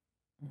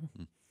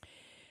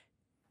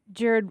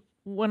 Jared,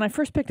 when I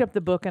first picked up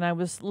the book and I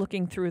was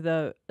looking through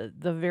the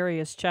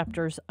various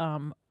chapters,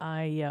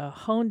 I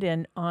honed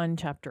in on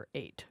chapter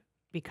 8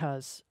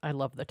 because I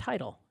love the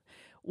title,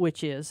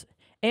 which is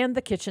 "And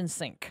the Kitchen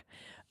Sink,"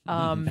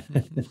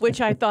 which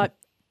I thought,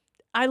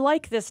 I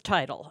like this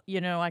title.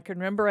 I can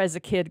remember as a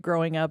kid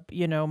growing up,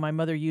 my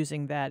mother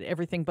using that,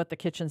 everything but the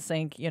kitchen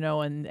sink,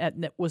 and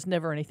that was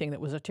never anything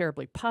that was a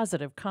terribly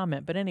positive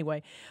comment. But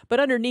anyway, but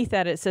underneath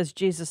that, it says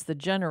Jesus, the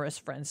generous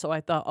friend. So I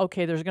thought,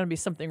 okay, there's going to be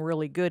something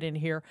really good in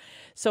here.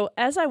 So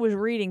as I was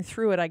reading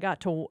through it, I got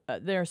to,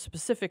 there are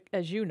specific,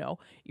 as you know,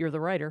 you're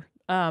the writer,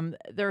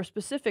 there are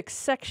specific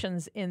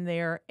sections in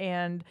there,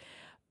 and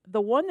the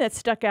one that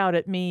stuck out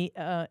at me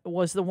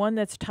was the one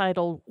that's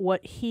titled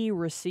 "What He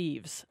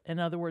Receives." In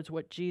other words,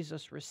 what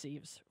Jesus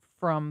receives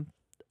from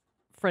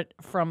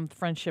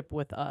friendship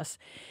with us.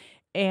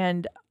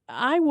 And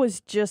I was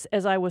just,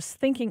 as I was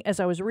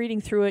reading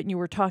through it, and you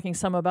were talking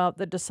some about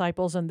the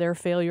disciples and their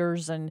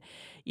failures, and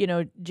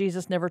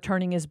Jesus never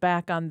turning his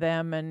back on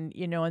them, and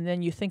and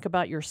then you think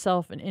about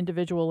yourself, an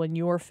individual, and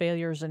your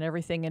failures and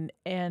everything,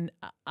 and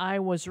I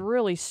was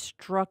really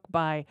struck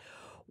by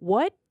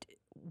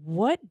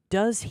what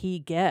does he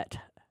get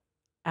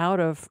out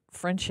of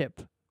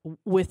friendship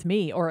with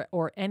me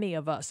or any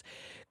of us?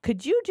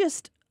 Could you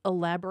just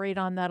elaborate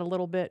on that a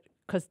little bit?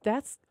 Because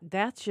that's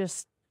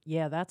just,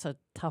 that's a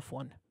tough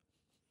one.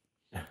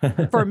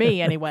 For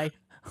me, anyway.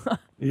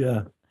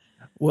 Yeah.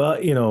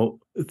 Well,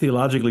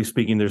 theologically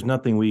speaking, there's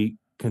nothing we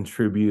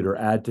contribute or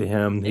add to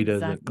him. He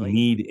doesn't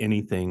need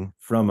anything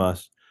from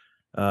us.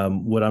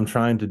 What I'm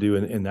trying to do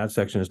in that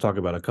section is talk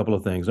about a couple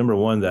of things. Number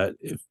one, that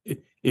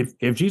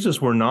if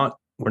Jesus were not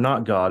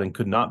God and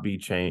could not be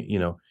changed,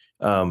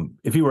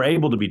 if he were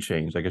able to be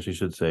changed, I guess you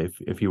should say,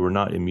 if he were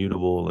not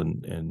immutable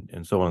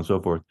and so on and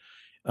so forth,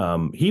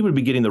 he would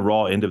be getting the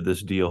raw end of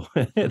this deal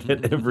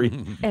at every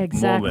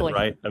moment,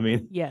 right? I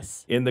mean,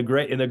 yes. In the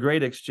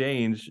great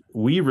exchange,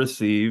 we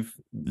receive,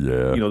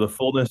 the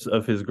fullness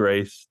of his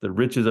grace, the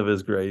riches of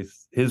his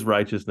grace, his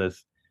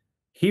righteousness.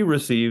 He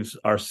receives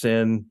our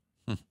sin,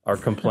 our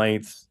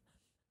complaints,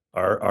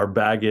 our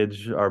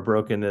baggage, our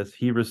brokenness.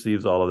 He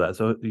receives all of that.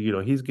 So,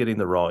 he's getting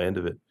the raw end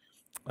of it.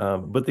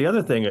 But the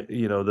other thing,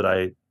 that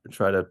I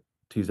try to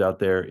tease out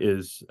there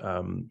is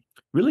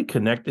really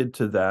connected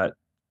to that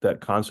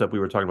concept we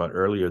were talking about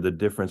earlier, the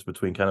difference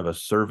between kind of a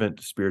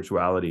servant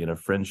spirituality and a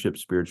friendship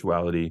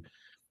spirituality,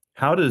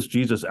 how does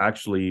Jesus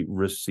actually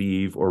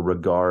receive or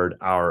regard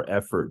our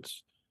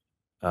efforts,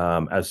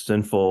 as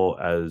sinful,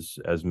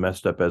 as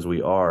messed up as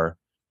we are,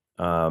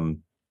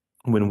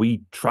 when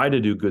we try to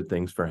do good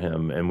things for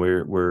him, and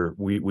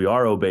we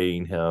are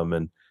obeying him,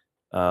 and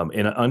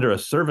under a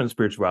servant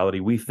spirituality,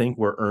 we think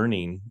we're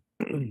earning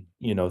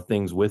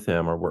things with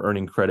him, or we're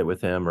earning credit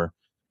with him, or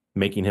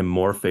making him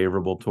more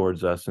favorable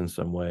towards us in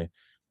some way.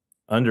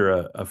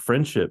 Under a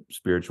friendship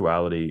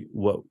spirituality,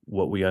 what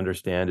we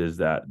understand is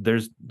that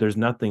there's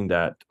nothing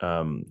that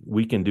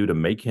we can do to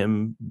make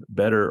him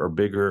better or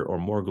bigger or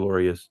more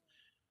glorious,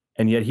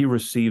 and yet he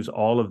receives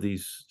all of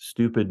these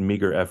stupid,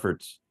 meager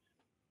efforts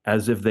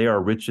as if they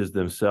are riches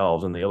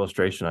themselves. And the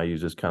illustration I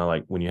use is kind of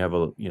like when you have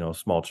a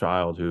small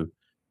child who,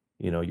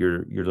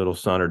 your little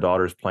son or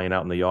daughter is playing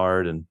out in the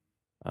yard, and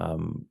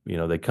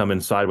they come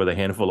inside with a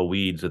handful of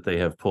weeds that they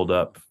have pulled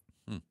up,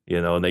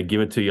 and they give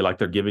it to you like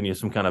they're giving you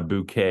some kind of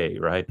bouquet,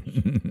 right?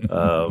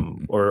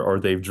 Or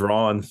they've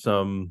drawn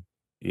some,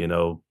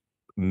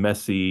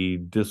 messy,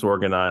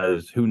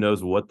 disorganized, who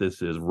knows what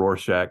this is,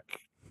 Rorschach,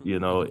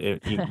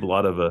 ink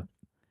blot of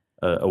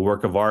a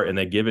work of art, and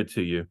they give it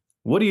to you.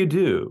 What do you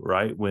do,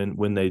 right?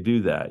 When they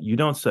do that, you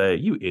don't say,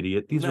 "You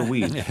idiot, these are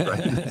weeds,"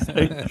 right? You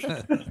say,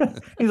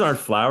 "These aren't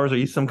flowers. Are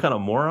you some kind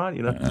of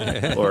moron?"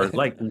 Or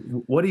like,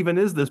 "What even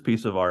is this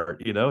piece of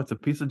art?" It's a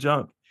piece of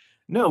junk.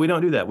 No, we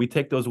don't do that. We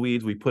take those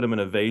weeds, we put them in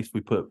a vase,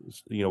 we put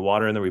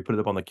water in there, we put it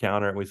up on the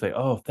counter, and we say,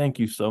 "Oh, thank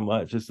you so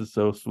much. This is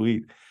so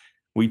sweet."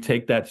 We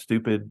take that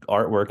stupid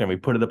artwork and we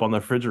put it up on the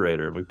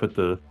refrigerator. We put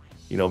the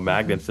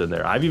magnets in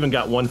there. I've even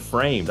got one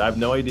framed. I have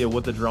no idea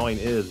what the drawing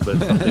is, but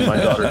something my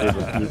daughter did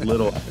when she was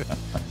little.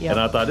 Yep. And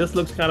I thought, this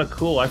looks kind of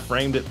cool. I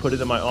framed it, put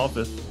it in my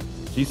office.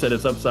 She said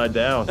it's upside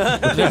down.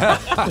 That's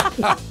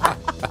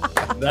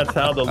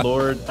how the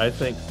Lord, I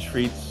think,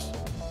 treats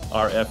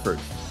our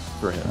efforts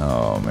for him.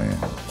 Oh, man.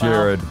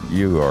 Jared,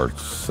 you are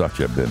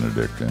such a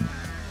benediction.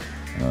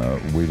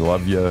 We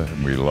love you,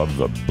 and we love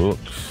the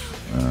books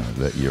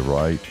that you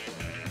write.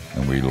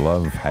 And we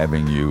love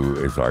having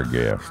you as our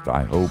guest.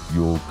 I hope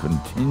you'll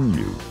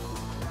continue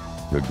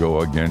to go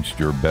against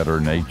your better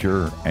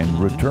nature and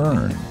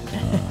return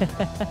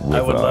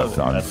with us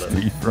on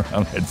Steve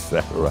Brown,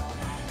 etc.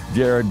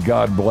 Jared,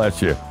 God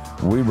bless you.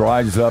 We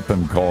rise up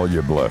and call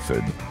you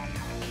blessed.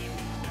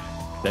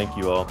 Thank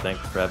you all.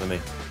 Thanks for having me.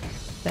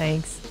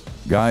 Thanks.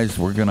 Guys,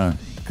 we're going to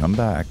come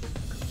back.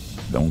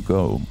 Don't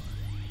go.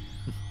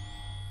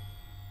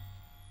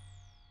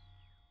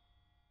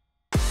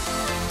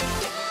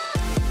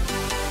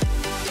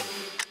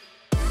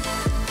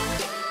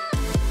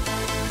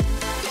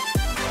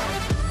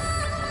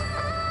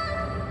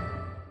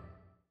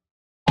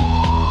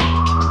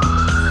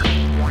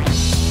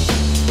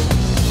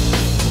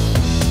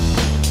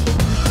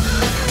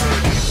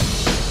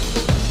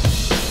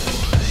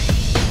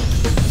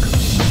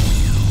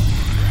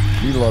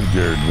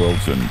 Jared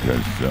Wilson,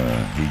 because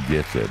he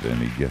gets it, and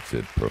he gets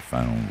it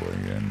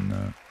profoundly,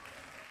 and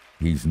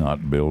he's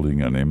not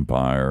building an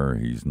empire.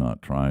 He's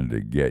not trying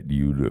to get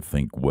you to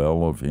think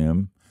well of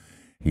him.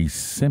 He's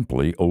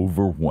simply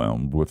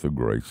overwhelmed with the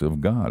grace of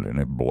God, and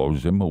it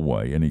blows him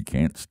away, and he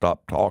can't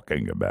stop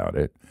talking about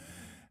it.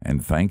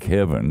 And thank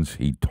heavens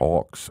he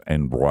talks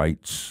and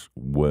writes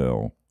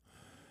well.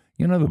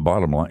 The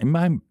bottom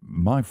line,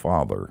 my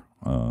father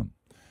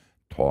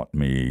taught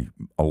me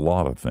a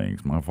lot of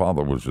things. My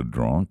father was a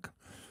drunk.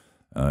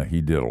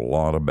 He did a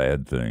lot of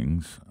bad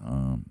things.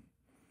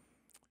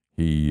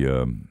 He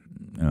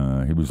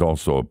was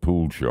also a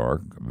pool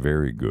shark,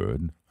 very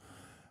good.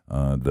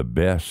 The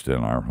best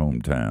in our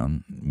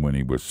hometown when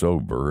he was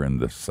sober, and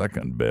the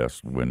second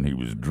best when he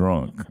was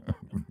drunk.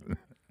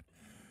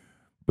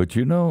 But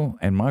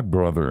and my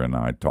brother and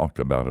I talked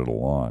about it a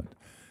lot.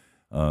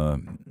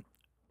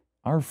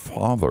 Our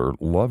father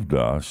loved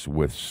us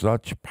with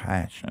such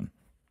passion.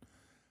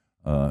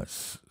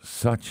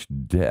 Such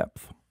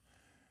depth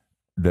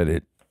that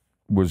it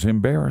was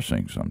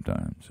embarrassing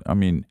sometimes. I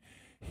mean,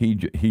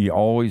 he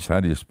always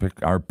had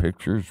our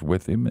pictures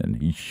with him,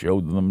 and he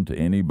showed them to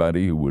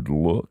anybody who would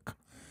look.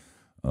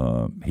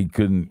 He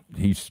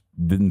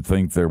didn't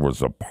think there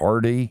was a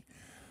party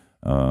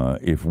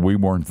if we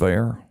weren't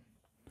there.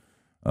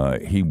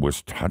 He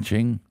was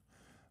touching.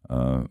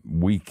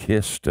 We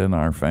kissed in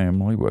our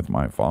family with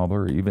my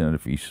father, even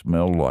if he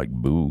smelled like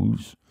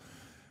booze.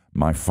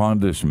 My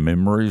fondest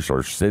memories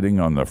are sitting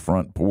on the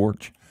front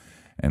porch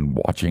and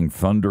watching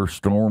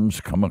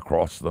thunderstorms come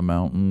across the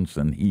mountains,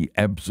 and he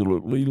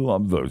absolutely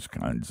loved those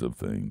kinds of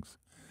things.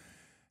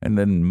 And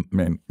then,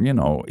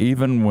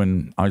 even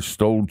when I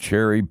stole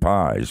cherry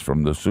pies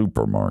from the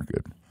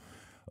supermarket,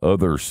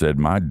 others said,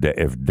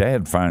 if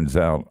Dad finds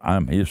out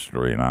I'm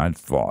history, and I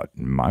thought,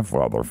 my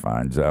father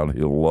finds out,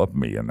 he'll love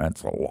me, and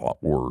that's a lot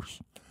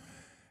worse.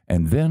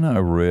 And then I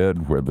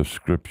read where the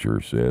scripture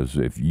says,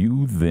 if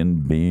you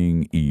then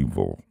being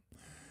evil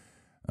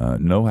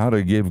know how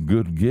to give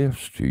good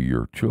gifts to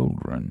your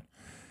children,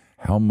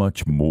 how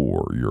much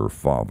more your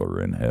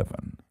Father in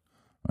heaven?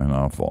 And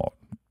I thought,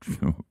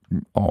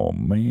 oh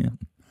man,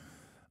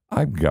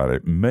 I've got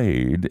it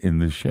made in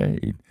the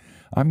shade.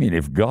 I mean,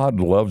 if God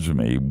loves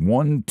me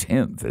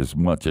 1/10 as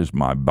much as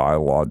my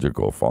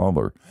biological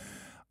father,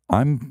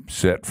 I'm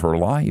set for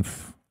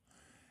life.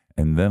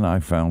 And then I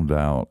found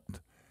out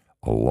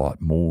a lot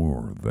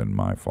more than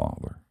my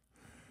father.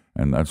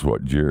 And that's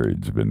what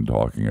Jared's been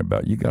talking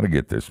about. You got to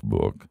get this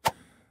book,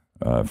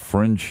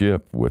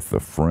 Friendship with the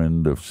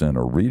Friend of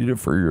Sinner. Read it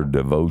for your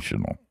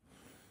devotional.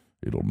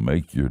 It'll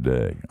make your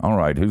day. All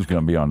right, who's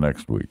going to be on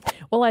next week?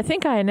 Well, I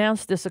think I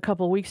announced this a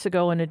couple of weeks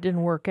ago and it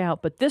didn't work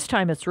out, but this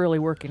time it's really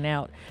working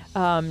out.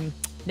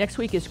 Next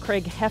week is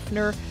Craig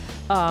Hefner,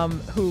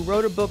 who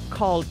wrote a book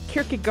called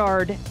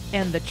Kierkegaard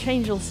and the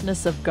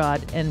Changelessness of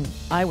God. And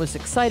I was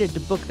excited to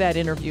book that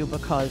interview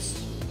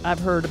because I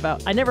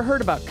never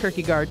heard about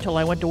Kierkegaard till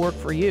I went to work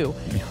for you.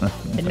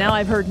 And now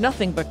I've heard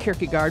nothing but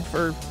Kierkegaard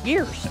for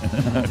years.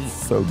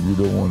 So you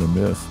don't want to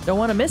miss. Don't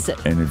want to miss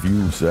it. And if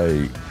you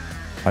say,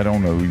 I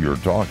don't know who you're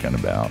talking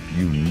about,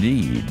 you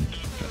need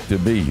to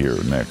be here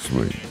next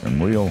week.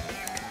 And we'll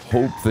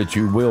hope that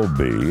you will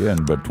be.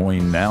 And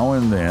between now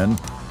and then,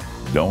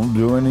 don't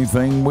do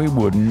anything we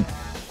wouldn't.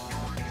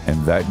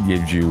 And that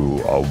gives you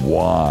a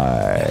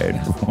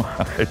wide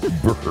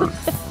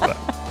berth.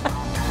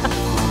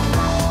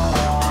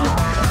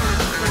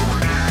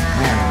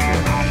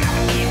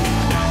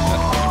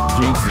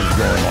 Jesus is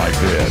going like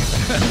this.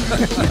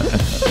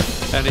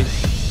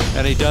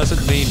 And he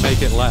doesn't mean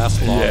make it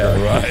last longer.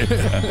 Yeah, right.